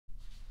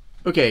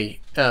Okay,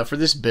 for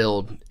this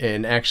build,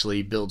 and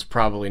actually build's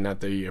probably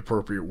not the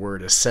appropriate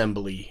word,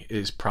 assembly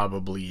is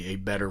probably a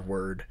better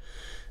word.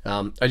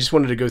 I just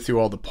wanted to go through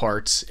all the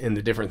parts and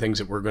the different things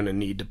that we're going to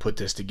need to put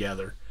this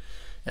together.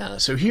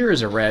 So here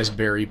is a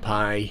Raspberry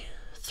Pi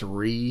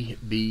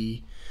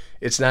 3B.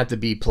 It's not the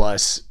B+.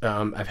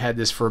 I've had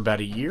this for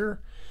about a year,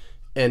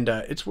 and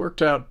it's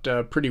worked out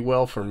pretty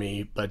well for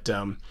me, but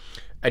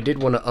I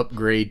did want to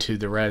upgrade to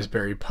the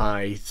Raspberry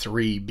Pi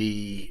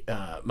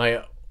 3B.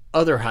 My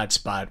other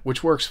hotspot,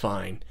 which works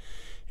fine,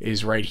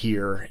 is right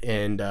here,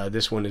 and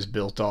this one is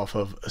built off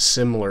of a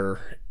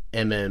similar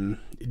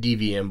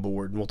MMDVM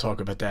board, and we'll talk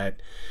about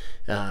that,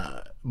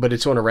 but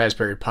it's on a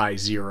Raspberry Pi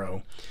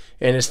Zero.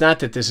 And it's not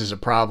that this is a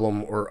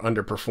problem or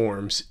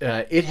underperforms.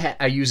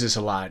 I use this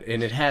a lot,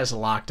 and it has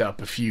locked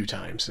up a few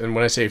times, and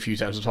when I say a few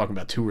times, I'm talking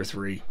about 2 or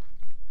 3.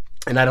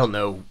 And I don't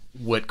know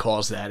what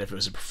caused that, if it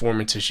was a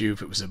performance issue,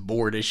 if it was a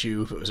board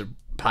issue, if it was a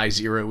Pi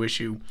Zero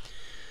issue,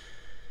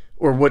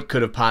 or what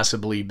could have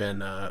possibly been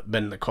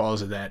the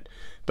cause of that.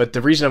 But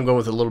the reason I'm going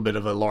with a little bit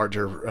of a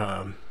larger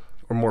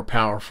or more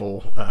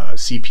powerful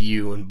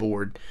CPU and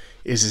board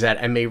is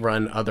that I may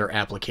run other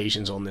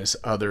applications on this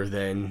other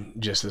than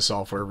just the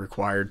software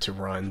required to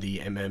run the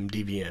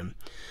MMDVM.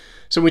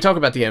 So when we talk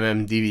about the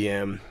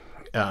MMDVM,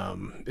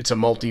 it's a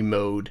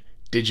multi-mode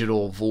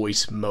digital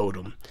voice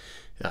modem.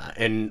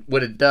 And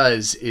what it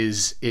does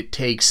is it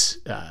takes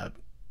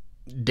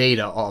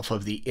data off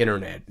of the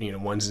internet,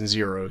 ones and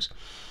zeros,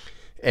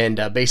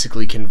 and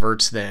basically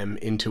converts them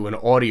into an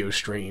audio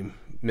stream.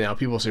 Now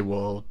people say,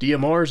 well,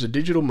 DMR is a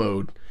digital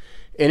mode,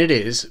 and it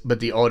is, but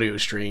the audio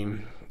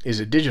stream is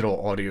a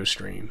digital audio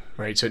stream,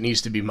 right? So it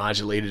needs to be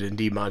modulated and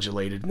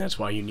demodulated, and that's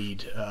why you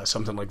need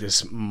something like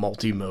this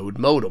multi-mode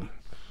modem.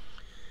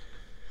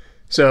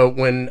 So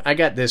when I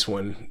got this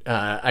one,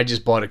 I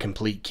just bought a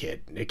complete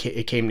kit.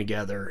 It came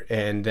together,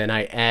 and then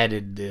I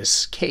added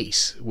this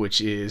case,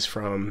 which is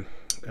from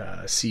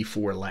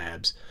C4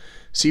 Labs.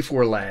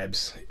 C4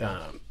 Labs,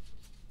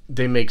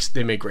 they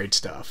make great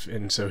stuff,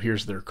 and so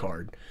here's their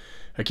card.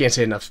 I can't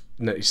say enough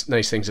nice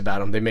things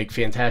about them. They make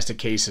fantastic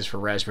cases for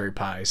Raspberry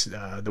Pis.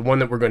 The one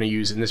that we're going to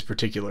use in this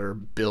particular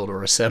build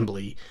or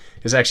assembly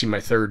is actually my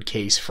 3rd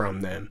case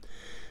from them.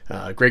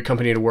 Great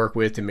company to work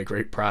with. They make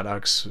great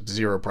products.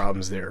 0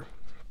 problems there.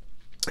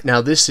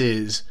 Now this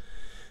is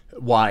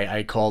why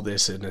I call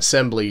this an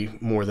assembly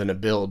more than a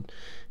build,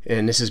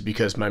 and this is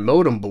because my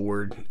modem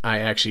board I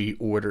actually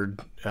ordered.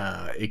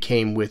 It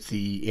came with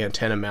the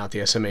antenna mount,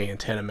 the SMA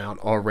antenna mount,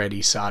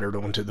 already soldered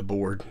onto the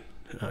board.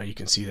 You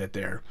can see that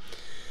there,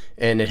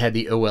 and it had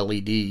the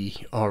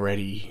OLED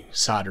already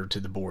soldered to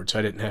the board, so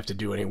I didn't have to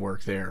do any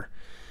work there.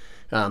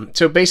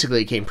 So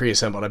basically it came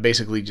pre-assembled. I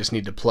basically just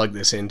need to plug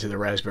this into the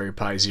Raspberry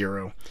Pi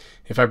Zero.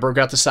 If I broke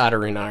out the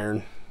soldering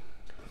iron,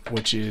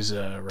 which is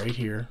right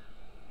here,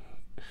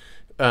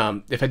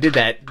 if I did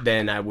that,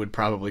 then I would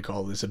probably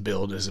call this a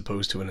build as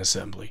opposed to an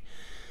assembly.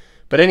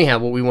 But anyhow,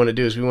 what we want to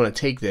do is we want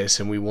to take this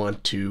and we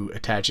want to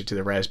attach it to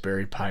the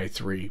Raspberry Pi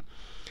 3.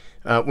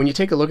 When you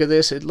take a look at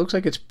this, it looks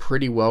like it's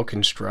pretty well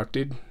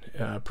constructed.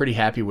 Pretty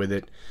happy with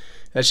it.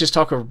 Let's just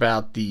talk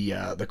about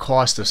the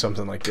cost of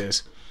something like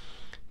this.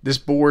 This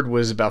board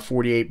was about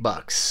 48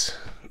 bucks.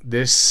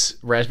 This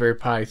Raspberry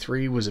Pi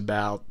 3 was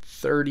about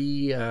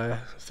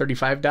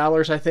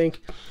 $35, I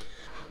think.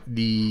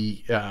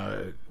 The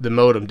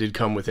modem did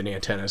come with an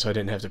antenna, so I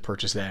didn't have to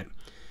purchase that.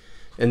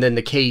 And then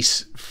the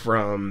case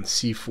from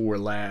C4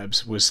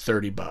 Labs was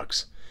 30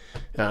 bucks.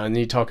 And then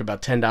you talk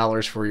about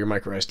 $10 for your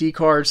micro SD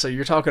card, so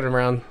you're talking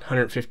around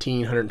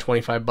 115,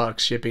 125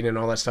 bucks, shipping and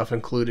all that stuff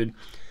included,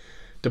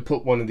 to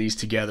put one of these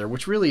together,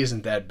 which really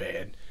isn't that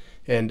bad.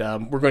 And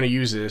we're going to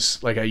use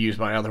this, like I used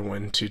my other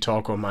one, to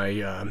talk on my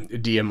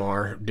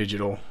DMR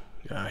digital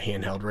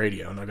handheld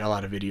radio, and I've got a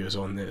lot of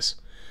videos on this.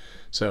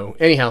 So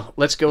anyhow,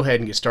 let's go ahead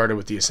and get started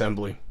with the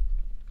assembly.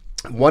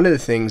 One of the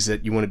things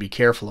that you want to be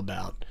careful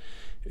about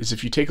is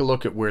if you take a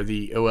look at where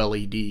the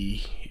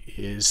OLED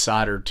is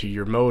soldered to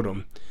your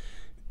modem,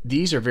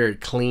 these are very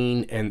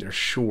clean and they're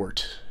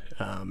short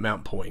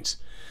mount points.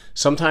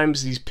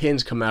 Sometimes these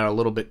pins come out a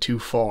little bit too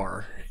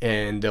far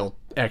and they'll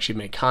actually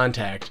make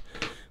contact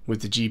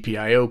with the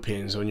GPIO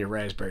pins on your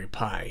Raspberry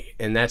Pi,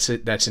 and that's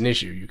an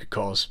issue. You could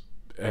cause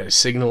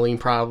signaling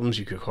problems,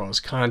 you could cause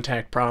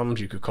contact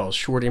problems, you could cause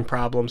shorting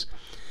problems.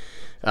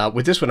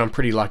 With this one I'm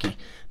pretty lucky.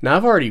 Now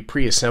I've already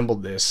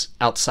pre-assembled this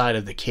outside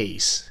of the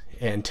case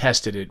and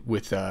tested it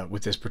with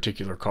this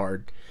particular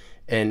card,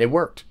 and it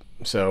worked,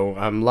 so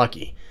I'm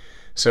lucky.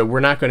 So we're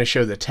not going to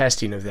show the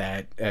testing of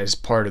that as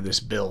part of this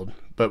build,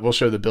 but we'll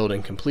show the build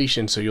in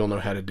completion so you'll know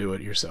how to do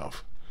it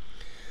yourself.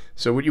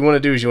 So what you want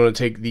to do is you want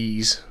to take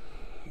these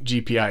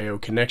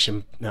GPIO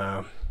connection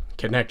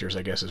connectors,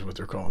 I guess is what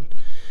they're called,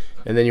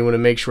 and then you want to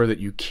make sure that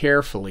you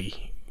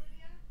carefully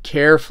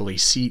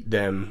seat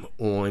them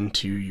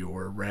onto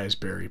your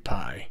Raspberry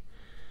Pi.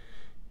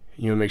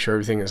 You want to make sure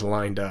everything is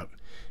lined up,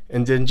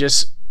 and then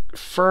just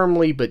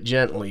firmly but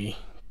gently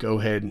go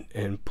ahead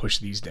and push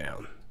these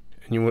down.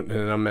 And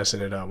I'm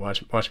messing it up.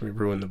 Watch me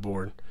ruin the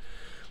board.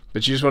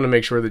 But you just want to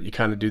make sure that you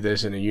kind of do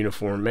this in a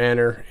uniform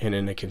manner and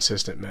in a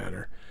consistent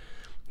manner.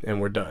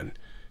 And we're done.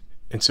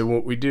 And so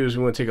what we do is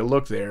we want to take a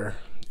look there,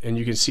 and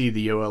you can see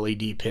the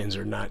OLED pins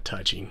are not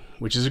touching,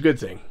 which is a good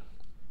thing.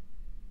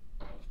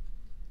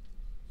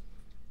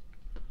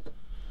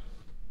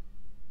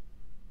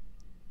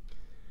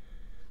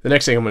 The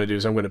next thing I'm going to do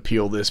is I'm going to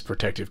peel this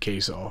protective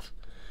case off.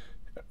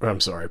 I'm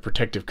sorry,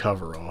 protective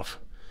cover off.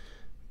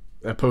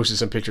 I posted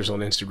some pictures on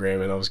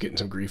Instagram and I was getting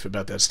some grief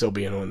about that still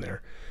being on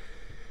there.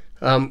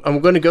 I'm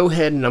going to go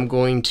ahead and I'm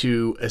going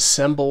to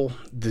assemble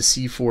the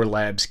C4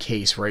 Labs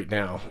case right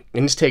now.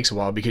 And this takes a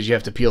while because you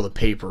have to peel the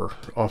paper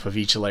off of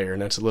each layer,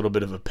 and that's a little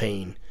bit of a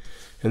pain.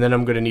 And then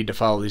I'm going to need to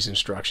follow these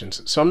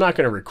instructions. So I'm not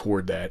going to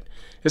record that.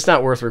 It's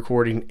not worth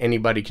recording.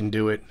 Anybody can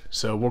do it.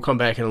 So we'll come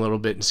back in a little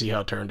bit and see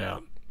how it turned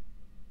out.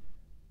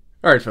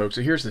 Alright folks,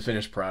 so here's the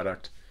finished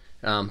product.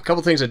 A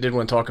couple things I did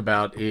want to talk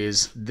about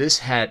is this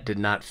hat did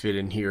not fit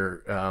in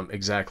here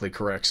exactly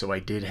correct, so I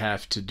did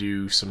have to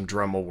do some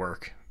Dremel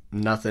work.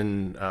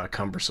 Nothing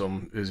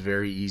cumbersome. It was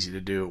very easy to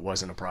do. It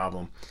wasn't a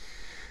problem.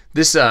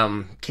 This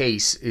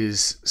case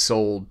is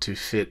sold to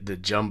fit the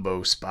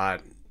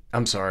Jumbospot.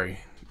 I'm sorry,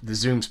 the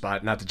Zoom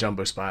Spot, not the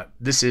Jumbospot.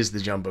 This is the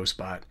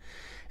Jumbospot.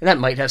 And that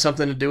might have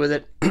something to do with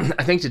it.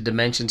 I think the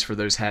dimensions for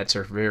those hats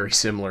are very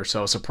similar, so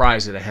I was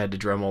surprised that I had to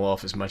Dremel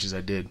off as much as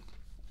I did.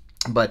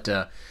 But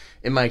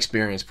in my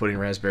experience putting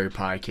Raspberry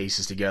Pi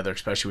cases together,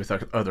 especially with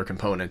other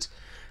components,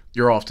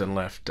 you're often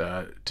left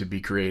to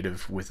be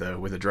creative with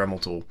a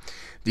Dremel tool.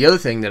 The other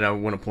thing that I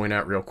want to point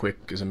out real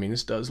quick, because I mean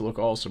this does look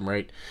awesome,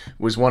 right,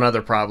 was one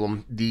other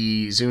problem.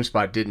 The Zoom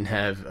Spot didn't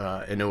have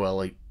an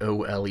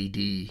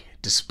OLED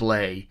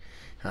display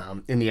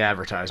in the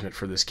advertisement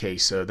for this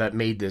case, so that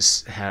made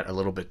this hat a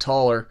little bit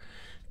taller.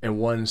 And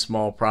one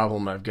small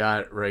problem I've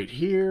got right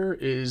here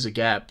is a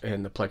gap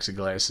and the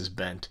plexiglass is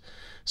bent.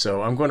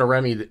 So I'm going to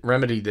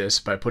remedy this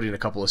by putting a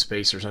couple of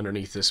spacers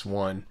underneath this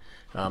one,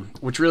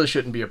 which really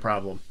shouldn't be a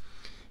problem.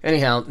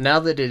 Anyhow, now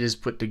that it is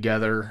put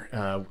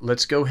together,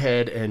 let's go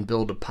ahead and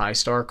build a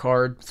Dstar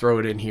card, throw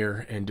it in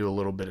here, and do a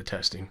little bit of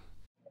testing.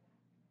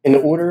 In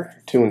order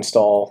to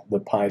install the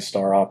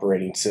Dstar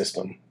operating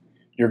system,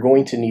 you're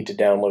going to need to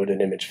download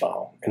an image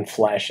file and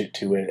flash it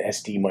to an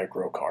SD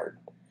micro card.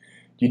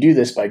 You do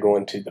this by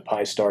going to the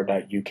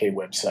pystar.uk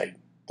website.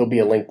 There'll be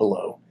a link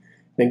below.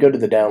 Then go to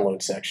the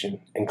download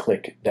section and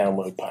click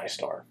Download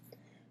Dstar.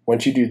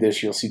 Once you do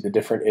this, you'll see the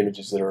different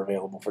images that are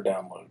available for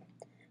download.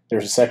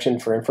 There's a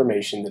section for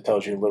information that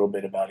tells you a little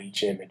bit about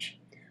each image.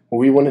 What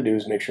we want to do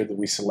is make sure that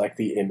we select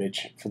the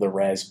image for the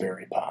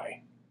Raspberry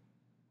Pi.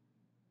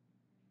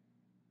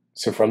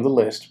 So from the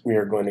list, we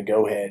are going to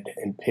go ahead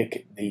and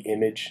pick the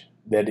image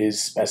that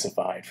is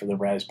specified for the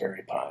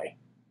Raspberry Pi.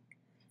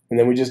 And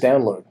then we just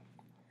download.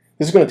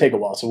 This is going to take a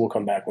while, so we'll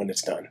come back when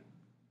it's done.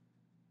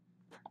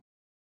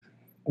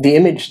 The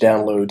image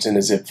downloads in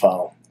a zip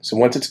file. So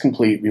once it's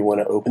complete, we want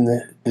to open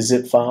the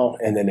zip file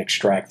and then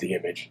extract the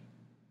image.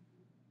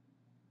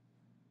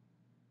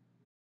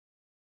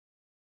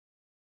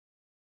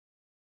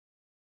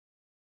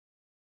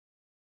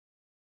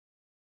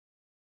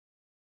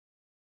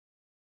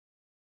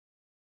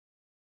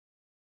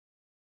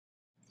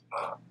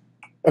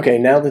 Okay,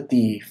 now that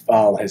the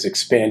file has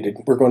expanded,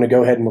 we're going to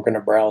go ahead and we're going to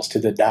browse to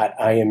the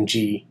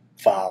 .img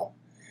file,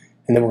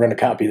 and then we're going to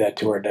copy that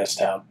to our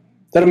desktop.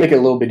 That'll make it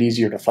a little bit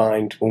easier to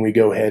find when we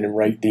go ahead and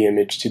write the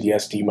image to the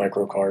SD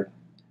micro card.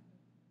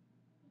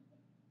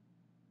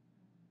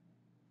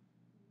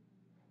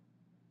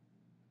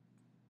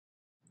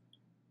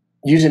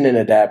 Using an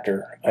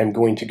adapter, I'm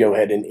going to go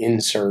ahead and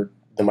insert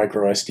the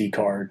micro SD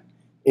card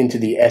into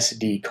the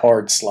SD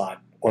card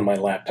slot on my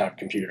laptop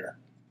computer.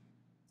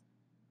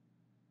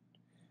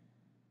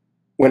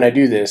 When I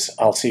do this,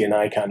 I'll see an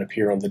icon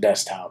appear on the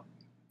desktop.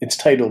 It's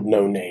titled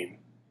No Name.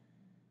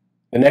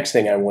 The next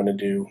thing I want to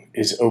do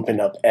is open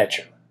up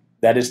Etcher.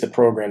 That is the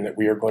program that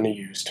we are going to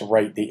use to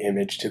write the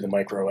image to the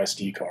micro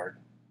SD card.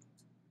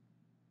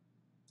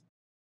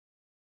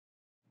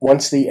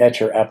 Once the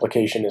Etcher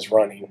application is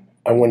running,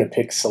 I want to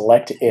pick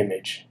Select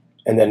Image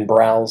and then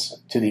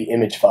browse to the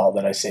image file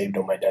that I saved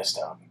on my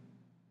desktop.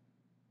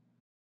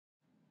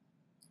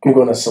 I'm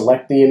going to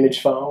select the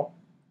image file,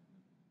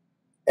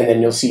 and then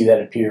you'll see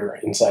that appear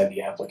inside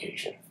the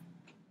application.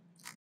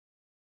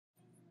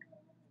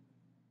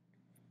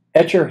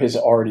 Etcher has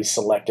already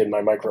selected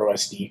my micro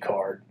SD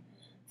card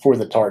for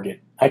the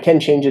target. I can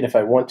change it if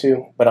I want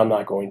to, but I'm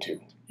not going to.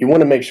 You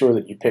want to make sure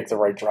that you pick the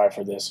right drive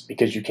for this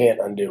because you can't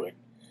undo it.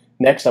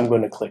 Next, I'm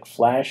going to click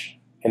Flash,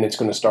 and it's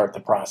going to start the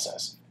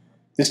process.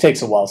 This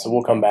takes a while, so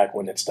we'll come back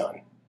when it's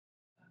done.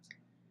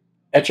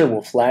 Etcher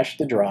will flash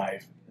the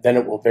drive, then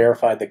it will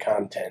verify the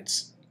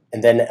contents,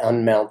 and then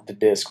unmount the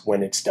disk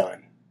when it's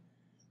done.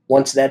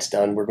 Once that's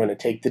done, we're going to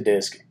take the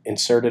disk,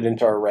 insert it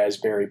into our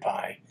Raspberry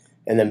Pi,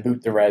 and then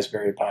boot the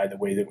Raspberry Pi the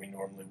way that we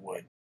normally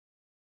would.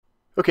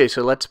 Okay,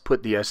 so let's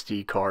put the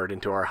SD card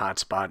into our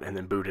hotspot and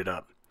then boot it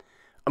up.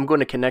 I'm going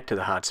to connect to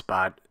the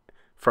hotspot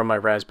from my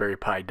Raspberry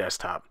Pi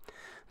desktop.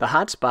 The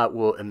hotspot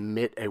will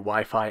emit a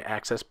Wi-Fi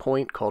access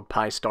point called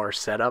Dstar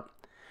Setup.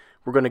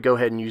 we're going to go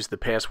ahead and use the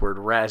password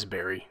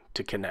raspberry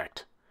to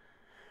connect.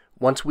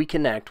 Once we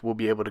connect, we'll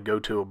be able to go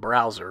to a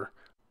browser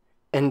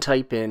and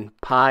type in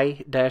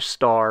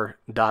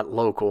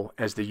pi-star.local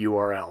as the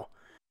URL.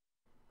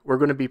 We're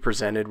going to be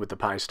presented with the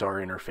Pi-Star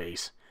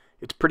interface.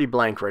 It's pretty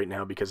blank right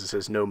now because it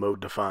says no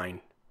mode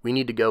defined. We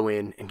need to go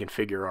in and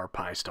configure our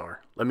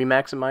Pi-Star. Let me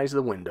maximize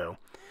the window.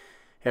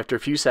 After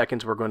a few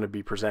seconds, we're going to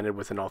be presented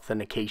with an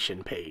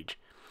authentication page.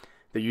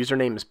 The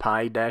username is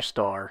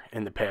pi-star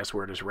and the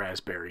password is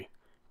raspberry.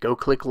 Go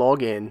click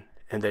log in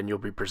and then you'll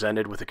be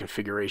presented with a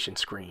configuration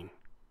screen.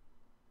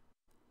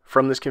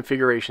 From this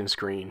configuration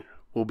screen,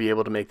 we'll be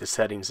able to make the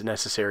settings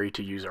necessary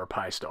to use our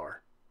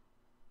Pi-Star.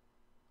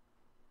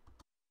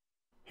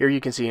 Here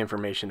you can see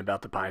information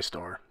about the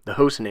Pi-Star, the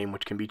host name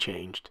which can be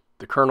changed,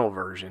 the kernel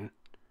version,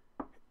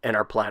 and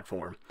our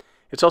platform.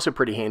 It's also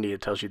pretty handy.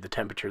 It tells you the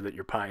temperature that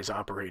your Pi is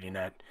operating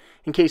at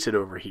in case it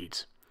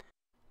overheats.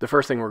 The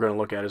first thing we're going to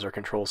look at is our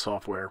control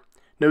software.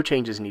 No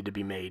changes need to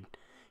be made.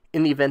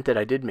 In the event that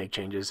I did make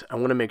changes, I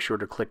want to make sure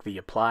to click the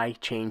Apply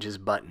Changes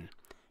button.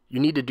 You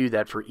need to do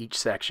that for each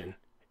section.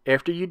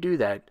 After you do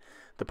that,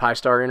 the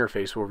Pi-Star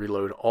interface will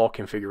reload all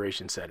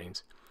configuration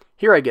settings.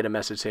 Here I get a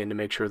message saying to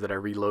make sure that I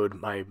reload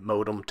my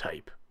modem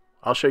type.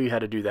 I'll show you how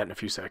to do that in a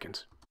few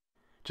seconds.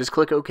 Just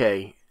click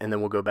OK, and then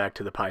we'll go back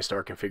to the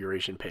Pi-Star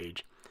configuration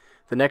page.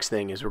 The next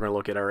thing is we're going to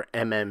look at our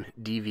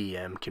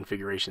MMDVM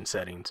configuration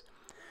settings.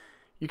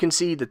 You can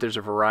see that there's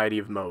a variety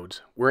of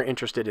modes. We're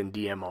interested in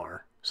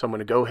DMR, so I'm going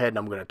to go ahead and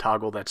I'm going to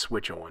toggle that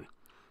switch on.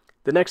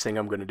 The next thing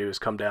I'm going to do is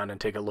come down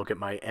and take a look at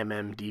my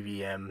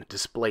MMDVM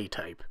display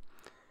type.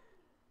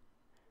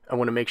 I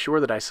want to make sure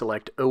that I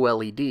select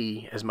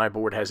OLED, as my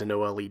board has an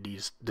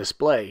OLED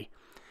display.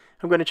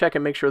 I'm going to check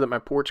and make sure that my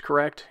port's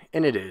correct,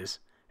 and it is.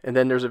 And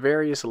then there's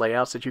various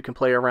layouts that you can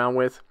play around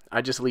with.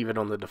 I just leave it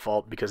on the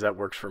default because that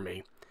works for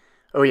me.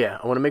 Oh yeah,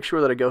 I want to make sure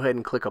that I go ahead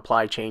and click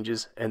Apply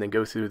Changes and then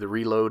go through the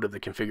reload of the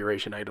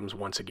configuration items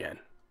once again.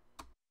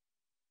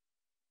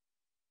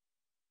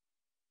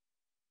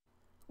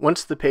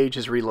 Once the page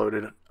is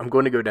reloaded, I'm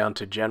going to go down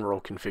to General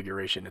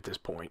Configuration at this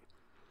point.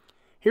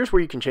 Here's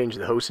where you can change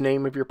the host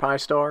name of your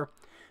Pi-Star,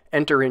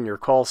 enter in your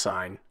call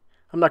sign.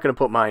 I'm not going to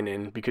put mine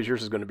in because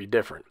yours is going to be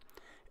different.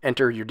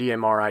 Enter your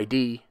DMR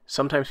ID.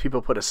 Sometimes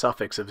people put a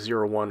suffix of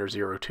 01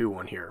 or 02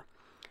 on here.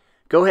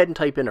 Go ahead and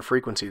type in a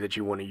frequency that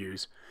you want to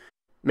use.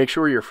 Make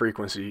sure your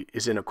frequency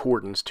is in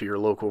accordance to your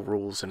local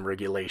rules and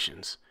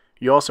regulations.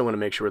 You also want to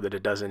make sure that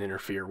it doesn't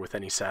interfere with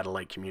any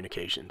satellite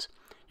communications.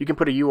 You can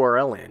put a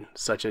URL in,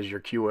 such as your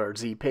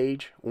QRZ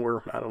page,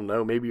 or, I don't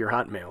know, maybe your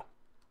Hotmail.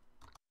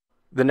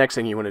 The next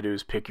thing you want to do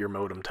is pick your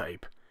modem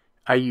type.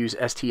 I use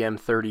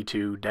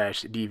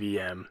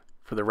STM32-DVM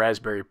for the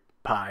Raspberry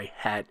Pi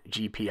Hat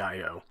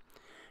GPIO.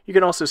 You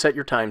can also set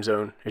your time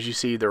zone. As you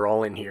see, they're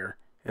all in here.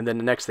 And then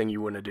the next thing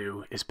you want to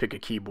do is pick a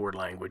keyboard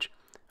language.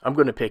 I'm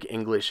going to pick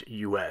English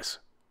US.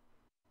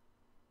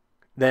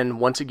 Then,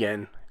 once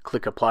again,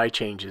 click Apply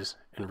Changes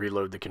and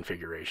reload the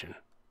configuration.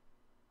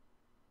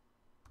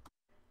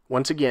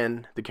 Once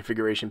again, the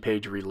configuration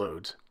page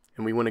reloads,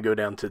 and we want to go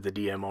down to the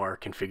DMR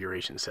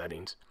configuration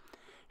settings.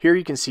 Here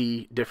you can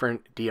see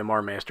different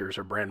DMR masters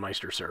or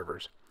Brandmeister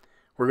servers.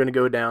 We're going to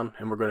go down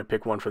and we're going to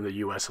pick one from the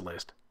US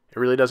list. It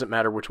really doesn't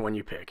matter which one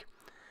you pick.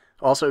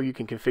 Also, you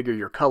can configure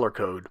your color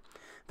code.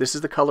 This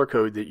is the color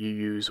code that you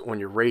use on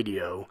your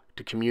radio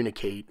to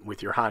communicate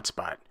with your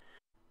hotspot.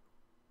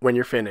 When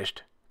you're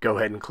finished, go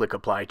ahead and click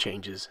Apply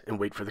Changes and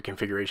wait for the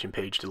configuration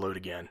page to load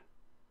again.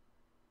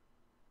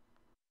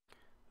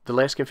 The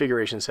last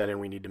configuration setting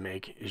we need to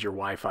make is your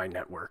Wi-Fi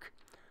network.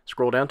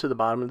 Scroll down to the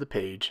bottom of the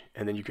page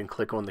and then you can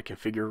click on the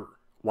Configure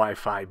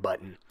Wi-Fi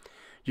button.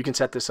 You can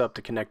set this up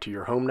to connect to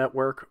your home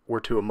network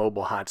or to a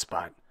mobile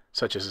hotspot,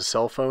 such as a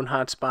cell phone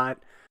hotspot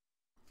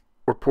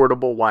or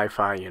portable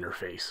Wi-Fi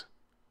interface.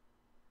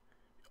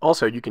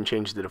 Also, you can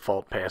change the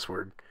default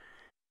password.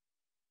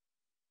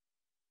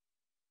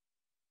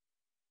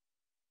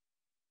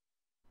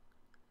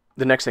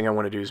 The next thing I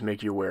want to do is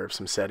make you aware of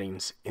some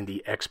settings in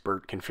the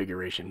Expert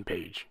configuration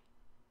page.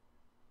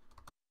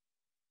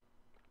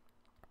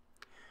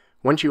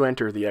 Once you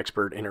enter the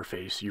Expert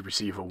interface, you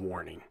receive a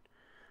warning.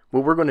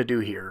 What we're going to do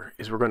here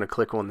is we're going to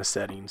click on the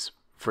settings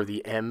for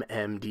the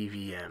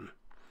MMDVM.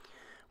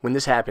 When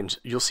this happens,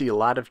 you'll see a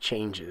lot of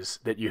changes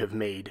that you have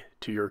made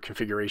to your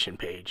configuration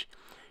page.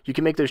 You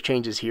can make those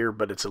changes here,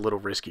 but it's a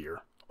little riskier.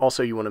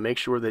 Also, you want to make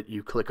sure that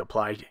you click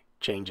Apply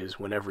Changes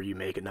whenever you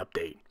make an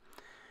update.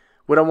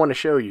 What I want to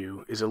show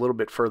you is a little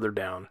bit further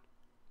down,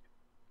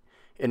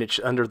 and it's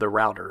under the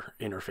router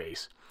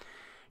interface.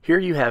 Here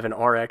you have an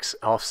RX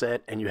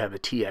offset and you have a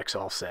TX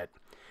offset.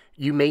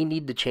 You may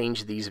need to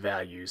change these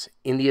values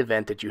in the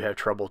event that you have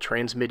trouble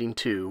transmitting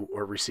to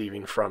or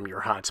receiving from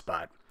your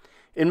hotspot.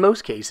 In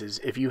most cases,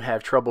 if you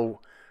have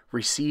trouble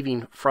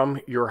receiving from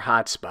your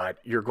hotspot,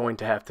 you're going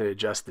to have to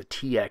adjust the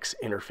TX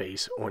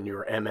interface on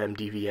your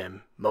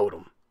MMDVM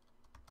modem.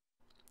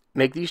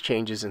 Make these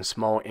changes in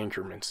small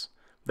increments.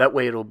 That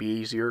way it'll be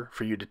easier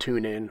for you to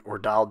tune in or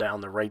dial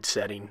down the right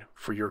setting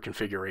for your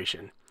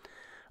configuration.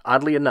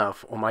 Oddly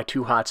enough, on my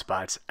two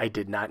hotspots, I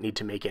did not need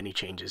to make any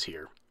changes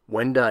here.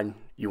 When done,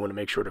 you want to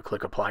make sure to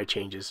click Apply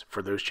Changes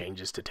for those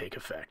changes to take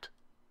effect.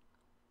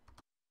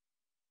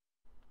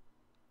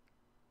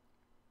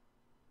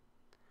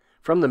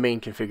 From the main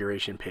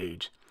configuration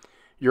page,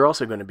 you're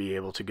also going to be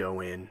able to go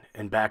in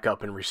and back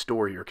up and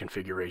restore your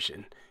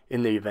configuration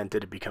in the event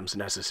that it becomes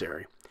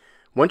necessary.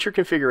 Once your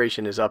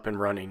configuration is up and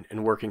running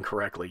and working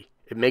correctly,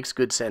 it makes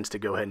good sense to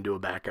go ahead and do a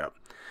backup.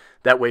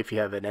 That way, if you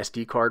have an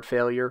SD card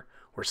failure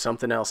or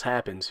something else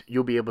happens,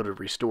 you'll be able to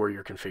restore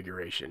your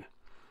configuration.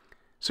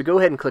 So go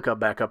ahead and click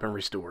Backup and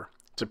Restore.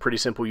 It's a pretty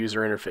simple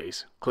user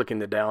interface. Clicking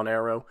the down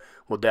arrow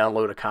will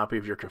download a copy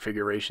of your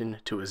configuration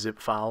to a zip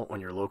file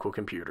on your local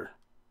computer.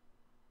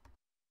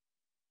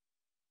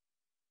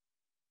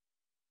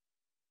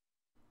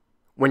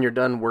 When you're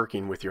done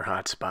working with your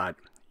hotspot,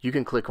 you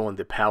can click on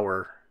the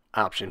power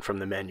option from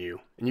the menu,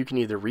 and you can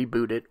either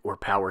reboot it or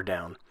power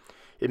down.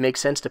 It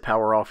makes sense to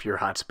power off your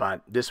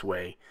hotspot this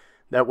way.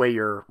 That way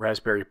your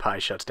Raspberry Pi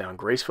shuts down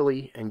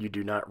gracefully and you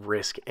do not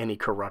risk any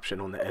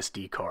corruption on the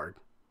SD card.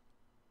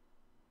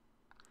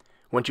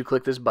 Once you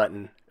click this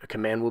button, a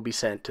command will be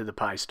sent to the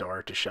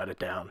Dstar to shut it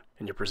down,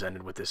 and you're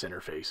presented with this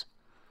interface.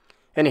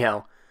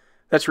 Anyhow,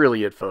 that's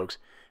really it, folks.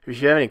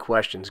 If you have any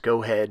questions,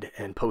 go ahead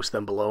and post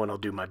them below and I'll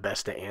do my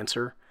best to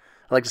answer.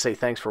 I'd like to say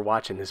thanks for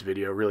watching this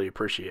video. Really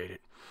appreciate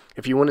it.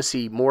 If you want to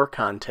see more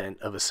content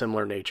of a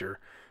similar nature,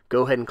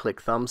 go ahead and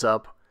click thumbs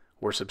up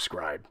or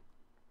subscribe.